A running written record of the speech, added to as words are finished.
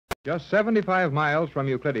Just 75 miles from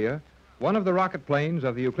Euclidia, one of the rocket planes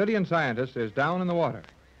of the Euclidean scientists is down in the water.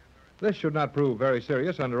 This should not prove very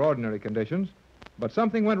serious under ordinary conditions, but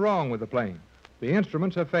something went wrong with the plane. The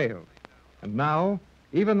instruments have failed. And now,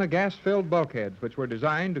 even the gas-filled bulkheads which were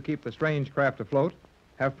designed to keep the strange craft afloat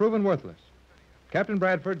have proven worthless. Captain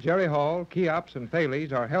Bradford, Jerry Hall, Cheops, and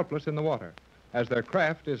Thales are helpless in the water as their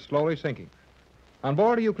craft is slowly sinking. On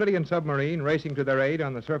board a Euclidean submarine racing to their aid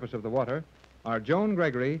on the surface of the water are Joan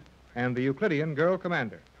Gregory and the Euclidean girl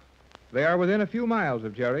commander. They are within a few miles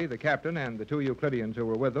of Jerry, the captain, and the two Euclideans who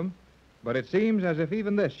were with them, but it seems as if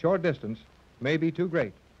even this short distance may be too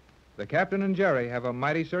great. The captain and Jerry have a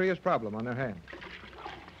mighty serious problem on their hands.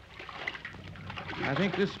 I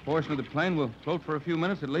think this portion of the plane will float for a few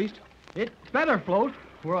minutes at least. It better float.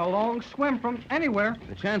 We're a long swim from anywhere.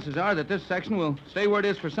 The chances are that this section will stay where it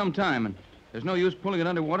is for some time, and there's no use pulling it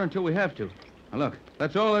underwater until we have to. Now, look,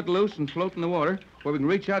 let's all let loose and float in the water where we can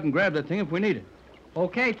reach out and grab that thing if we need it.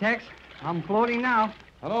 Okay, Tex. I'm floating now.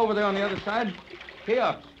 Hello over there on the other side.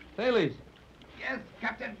 Cheops, Thales. Yes,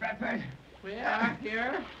 Captain Bradford. We are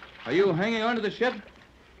here. Are you hanging onto the ship?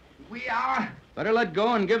 We are. Better let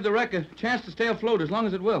go and give the wreck a chance to stay afloat as long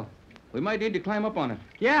as it will. We might need to climb up on it.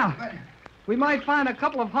 Yeah. But We might find a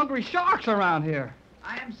couple of hungry sharks around here.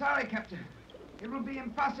 I am sorry, Captain. It will be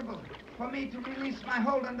impossible for me to release my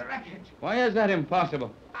hold on the wreckage. Why is that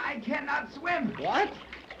impossible? I cannot swim. What?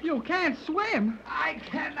 You can't swim. I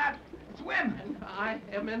cannot swim. I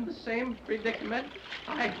am in the same predicament.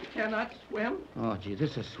 I cannot swim. Oh, gee,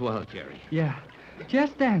 this is swell, Jerry. Yeah,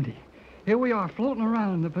 just dandy. Here we are floating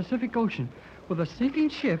around in the Pacific Ocean with a sinking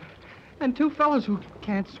ship and two fellows who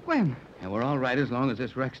can't swim. And we're all right as long as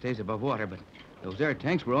this wreck stays above water, but those air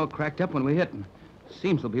tanks were all cracked up when we hit, and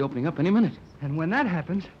seems they'll be opening up any minute. And when that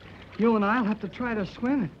happens, you and I'll have to try to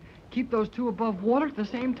swim and keep those two above water at the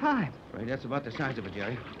same time. Right, that's about the size of it,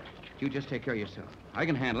 Jerry. You just take care of yourself. I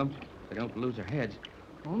can handle them. They don't lose their heads.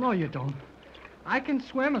 Oh, no, you don't. I can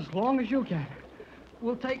swim as long as you can.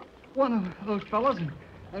 We'll take one of those fellows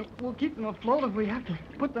and we'll keep them afloat if we have to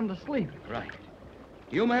put them to sleep. Right.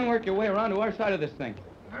 You men work your way around to our side of this thing.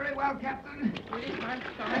 Very well, Captain. Please, I'm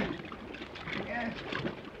sorry. Yes.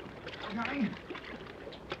 Coming.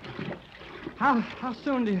 How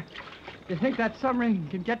soon do you think that submarine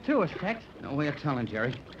can get to us, Tex? No way of telling,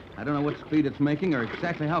 Jerry. I don't know what speed it's making or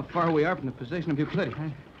exactly how far we are from the position of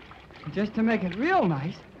Euclidia. Just to make it real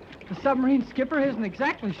nice, the submarine skipper isn't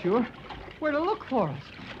exactly sure where to look for us.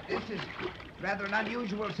 This is rather an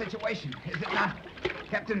unusual situation, is it not,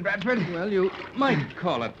 Captain Bradford? Well, you might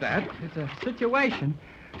call it that. It's a situation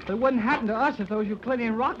that wouldn't happen to us if those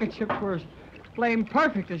Euclidean rocket ships were as blame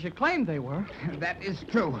perfect as you claimed they were. That is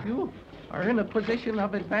true. You are in a position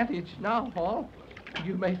of advantage now, Hall.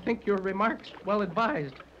 You may think your remarks well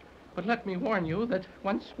advised, but let me warn you that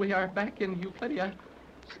once we are back in Euclidia,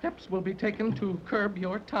 steps will be taken to curb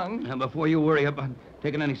your tongue. Now, before you worry about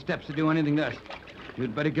taking any steps to do anything to us,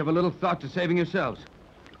 you'd better give a little thought to saving yourselves.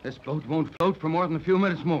 This boat won't float for more than a few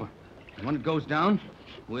minutes more. And when it goes down,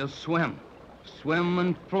 we'll swim. Swim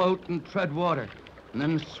and float and tread water. And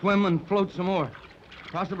then swim and float some more.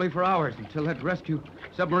 Possibly for hours until that rescue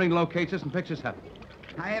submarine locates us and picks us up.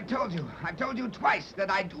 I've told you twice that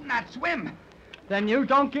I do not swim. Then you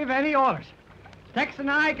don't give any orders. Tex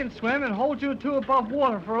and I can swim and hold you two above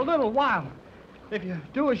water for a little while, if you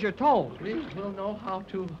do as you're told. We will know how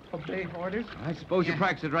to obey orders. I suppose you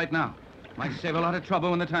practice it right now. Might save a lot of trouble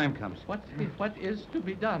when the time comes. What is to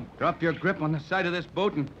be done? Drop your grip on the side of this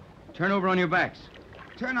boat and turn over on your backs.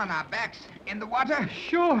 Turn on our backs in the water?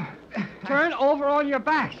 Sure. Turn over on your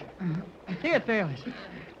backs. Here, Thales.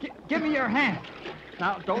 Give me your hand.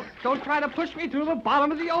 Now, don't try to push me through the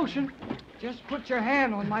bottom of the ocean. Just put your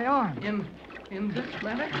hand on my arm. In this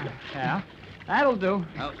manner? Yeah, that'll do.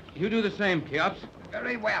 Now, you do the same, Cheops.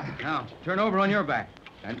 Very well. Now, turn over on your back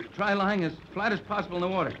and try lying as flat as possible in the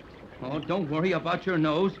water. Oh, don't worry about your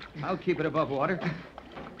nose. I'll keep it above water.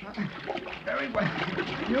 Very well.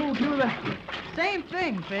 You'll do the same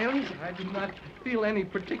thing, Thales. I do not feel any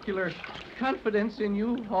particular confidence in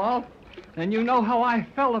you, Hall. And you know how I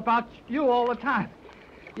felt about you all the time.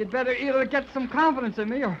 You'd better either get some confidence in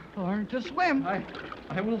me or learn to swim.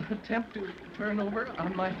 I will attempt to turn over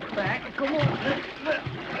on my back. Come on.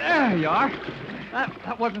 There you are.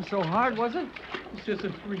 That wasn't so hard, was it? This is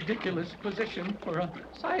a ridiculous position for a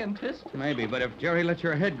scientist. Maybe, but if Jerry let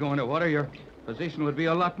your head go into water, your position would be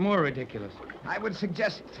a lot more ridiculous. I would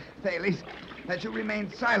suggest, Thales, that you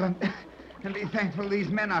remain silent and be thankful these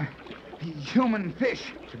men are human fish.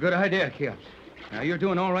 It's a good idea, Cheops. Now, you're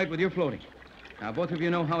doing all right with your floating. Now, both of you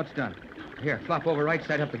know how it's done. Here, flop over right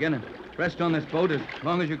side up again and rest on this boat as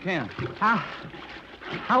long as you can.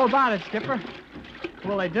 How about it, Skipper?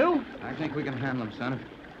 Will they do? I think we can handle them, son.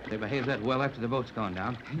 If they behave that well after the boat's gone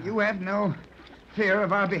down. You have no fear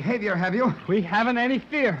of our behavior, have you? We haven't any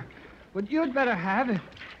fear. But you'd better have it.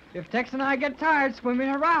 If Tex and I get tired swimming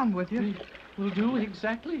around with you. We'll do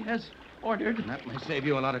exactly as ordered. That may save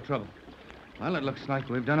you a lot of trouble. Well, it looks like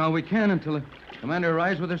we've done all we can until the commander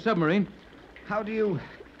arrives with her submarine. How do you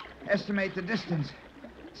estimate the distance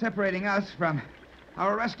separating us from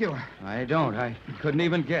our rescuer? I don't. I couldn't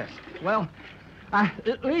even guess. Well,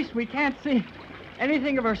 at least we can't see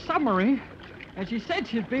anything of her submarine. And she said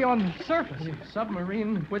she'd be on the surface. The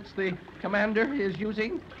submarine which the commander is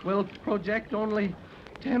using will project only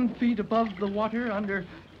 10 feet above the water under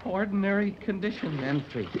ordinary conditions. 10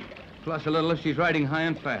 feet. Plus a little if she's riding high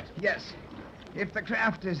and fast. Yes. If the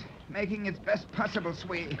craft is making its best possible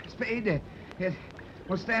speed, it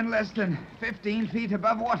will stand less than 15 feet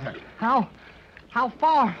above water. How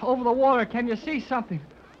far over the water can you see something?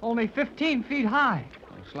 Only 15 feet high.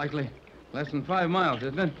 Slightly less than 5 miles,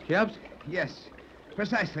 isn't it, Chaps? Yes.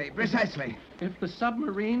 Precisely. If the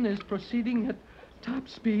submarine is proceeding at top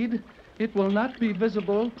speed, it will not be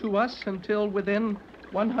visible to us until within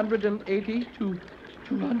 180 to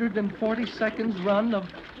 240 seconds run of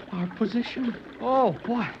our position. Oh,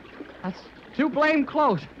 boy. That's too blame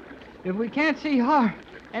close. If we can't see her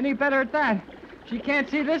any better at that, she can't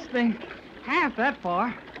see this thing half that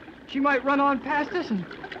far. She might run on past us and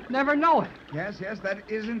never know it. Yes, that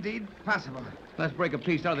is indeed possible. Let's break a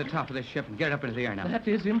piece out of the top of this ship and get it up into the air now. That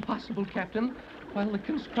is impossible, Captain. While the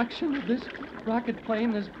construction of this rocket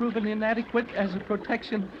plane has proven inadequate as a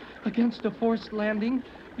protection against a forced landing,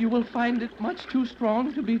 you will find it much too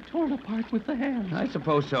strong to be torn apart with the hands. I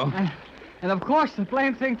suppose so. And of course, the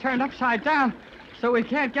blame thing turned upside down, so we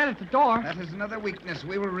can't get at the door. That is another weakness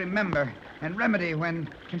we will remember and remedy when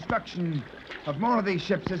construction of more of these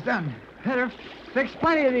ships is done. Better fix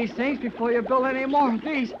plenty of these things before you build any more of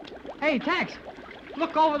these. Hey, Tex,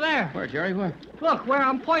 look over there. Where, Jerry? Where? Look, where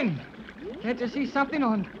I'm pointing. Can't you see something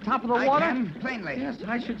on top of the I water? can, plainly. Yes,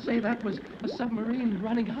 I should say that was a submarine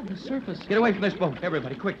running on the surface. Get away from this boat,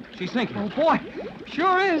 everybody, quick. She's sinking. Oh, boy,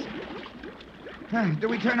 sure is. Do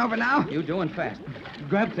we turn over now? You doing fast.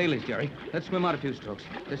 Grab Thales, Jerry. Let's swim out a few strokes.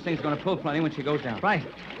 This thing's going to pull plenty when she goes down. Right.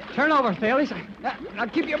 Turn over, Thales. Now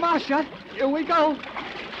keep your mouth shut. Here we go.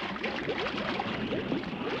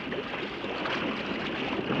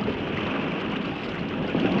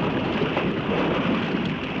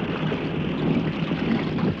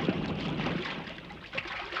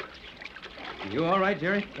 You all right,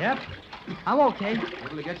 Jerry? Yep. I'm okay.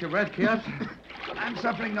 Able to get your breath, Chaps? I'm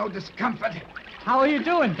suffering no discomfort. How are you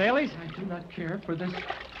doing, Thales? I do not care for this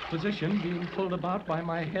position being pulled about by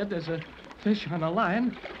my head as a fish on a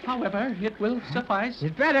line. However, it will suffice.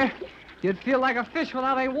 You'd better. You'd feel like a fish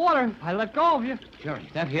without any water if I let go of you. Jerry,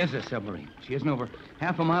 that is a submarine. She isn't over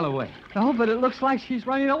half a mile away. No, but it looks like she's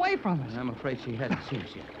running away from us. I'm afraid she hasn't seen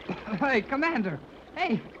us yet. Hey, Commander.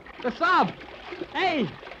 Hey, the sub. Hey.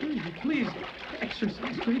 Please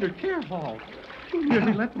exercise greater care, Hall. You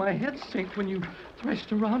nearly let my head sink when you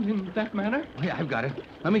threshed around in that manner. Oh, yeah, I've got it.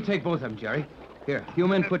 Let me take both of them, Jerry. Here, you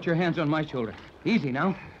men put your hands on my shoulder. Easy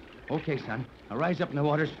now. Okay, son. Now rise up in the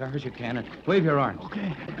water as far as you can and wave your arms.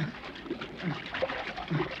 Okay.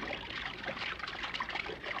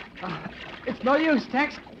 It's no use,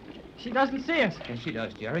 Tex. She doesn't see us. Yes, she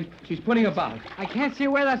does, Jerry. She's putting about. I can't see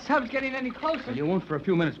where that sub's getting any closer. Well, you won't for a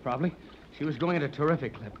few minutes, probably. She was going at a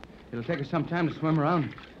terrific clip. It'll take her some time to swim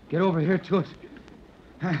around. Get over here to us.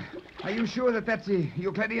 Are you sure that that's the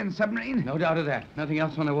Euclidean submarine? No doubt of that. Nothing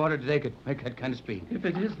else on the water today could make that kind of speed. If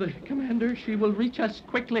it is the commander, she will reach us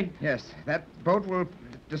quickly. Yes, that boat will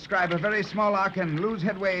describe a very small arc and lose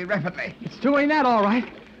headway rapidly. It's doing that all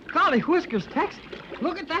right. Golly whiskers, Tex.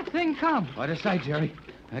 Look at that thing come. Out of sight, Jerry.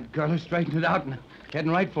 That girl has straightened it out and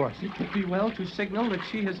heading right for us. It would be well to signal that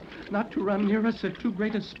she is not to run near us at too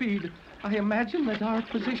great a speed. I imagine that our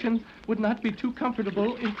position would not be too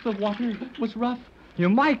comfortable if the water was rough. You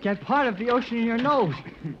might get part of the ocean in your nose,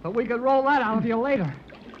 but we could roll that out of you later.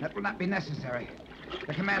 That will not be necessary.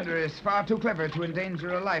 The commander is far too clever to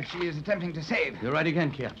endanger a life she is attempting to save. You're right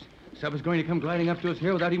again, Caps. Sub is going to come gliding up to us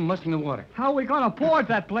here without even muscling the water. How are we going to board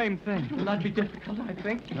that blame thing? It will not be difficult, I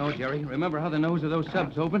think. No, Jerry. Remember how the nose of those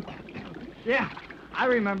subs open? Yeah, I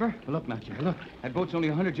remember. Well, look now, Jerry. Look. That boat's only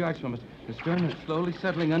 100 yards from us. The stern is slowly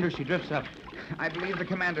settling under. She drifts up. I believe the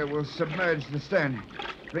commander will submerge the stern,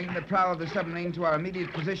 bring the prow of the submarine to our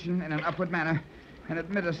immediate position in an upward manner, and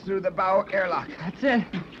admit us through the bow airlock. That's it.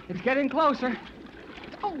 It's getting closer.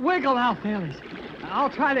 Don't wiggle now, Thales. I'll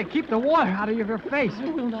try to keep the water out of your face.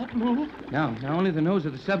 I will not move. Now only the nose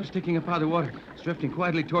of the sub is sticking up out of the water. It's drifting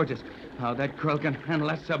quietly towards us. How that girl can handle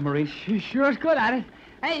that submarine. She sure is good at it.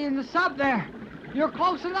 Hey, in the sub there. You're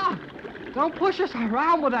close enough. Don't push us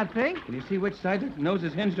around with that thing. Can you see which side the nose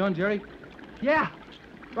is hinged on, Jerry? Yeah,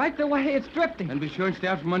 right the way it's drifting. And be sure and stay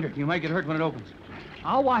out from under. You might get hurt when it opens.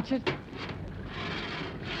 I'll watch it.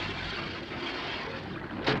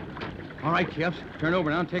 All right, Kieps. Turn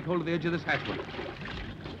over now and take hold of the edge of this hatchway.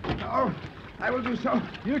 Oh, I will do so.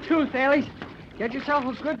 You too, Thales. Get yourself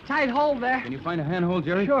a good tight hold there. Can you find a handhold,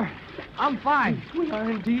 Jerry? Sure. I'm fine. We are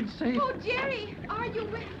indeed safe. Oh, Jerry, are you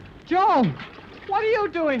with... Joan, what are you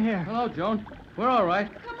doing here? Hello, Joan. We're all right.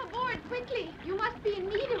 Come aboard quickly. You must be in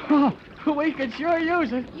need of... Oh, we could sure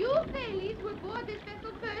use it. You, Thales, will board this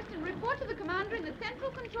vessel first and report to the commander in the central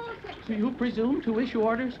control Do section. you presume to issue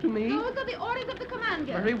orders to me? Those are the orders of the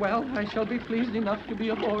commander. Very well. I shall be pleased enough to be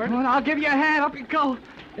aboard. Well, I'll give you a hand. Up you go.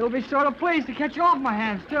 It'll be sort of pleased to catch you off my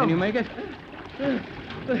hands, too. Can you make it?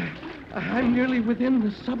 I'm nearly within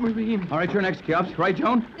the submarine. All right, you're next, Kieps. Right,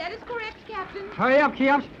 Joan? That is correct, Captain. Hurry up,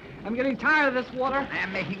 Kieps. I'm getting tired of this water. I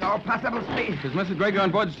am making all possible speed. Is Mrs. Gregor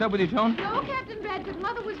on board the sub with you, Joan? No, Captain Bradford.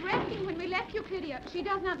 Mother was resting when we left Euclidia. She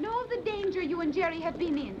does not know of the danger you and Jerry have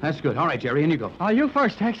been in. That's good. All right, Jerry, in you go. Oh, you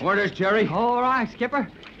first, Tex. Orders, Jerry. All right, Skipper.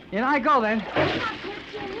 In I go, then. Not hurt,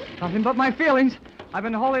 Jerry. Nothing but my feelings. I've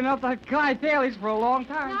been holding up that guy Thales for a long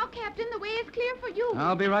time. Now, Captain, the way is clear for you.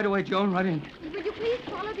 I'll be right away, Joan. Right in. Will you please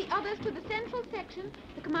follow the others to the central section?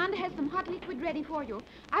 The commander has some hot liquid ready for you.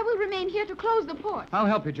 I will remain here to close the port. I'll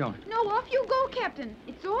help you, Joan. No, off you go, Captain.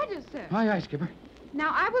 It's orders, sir. Aye, aye, Skipper.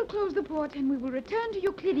 Now, I will close the port, and we will return to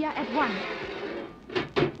Euclidia at once.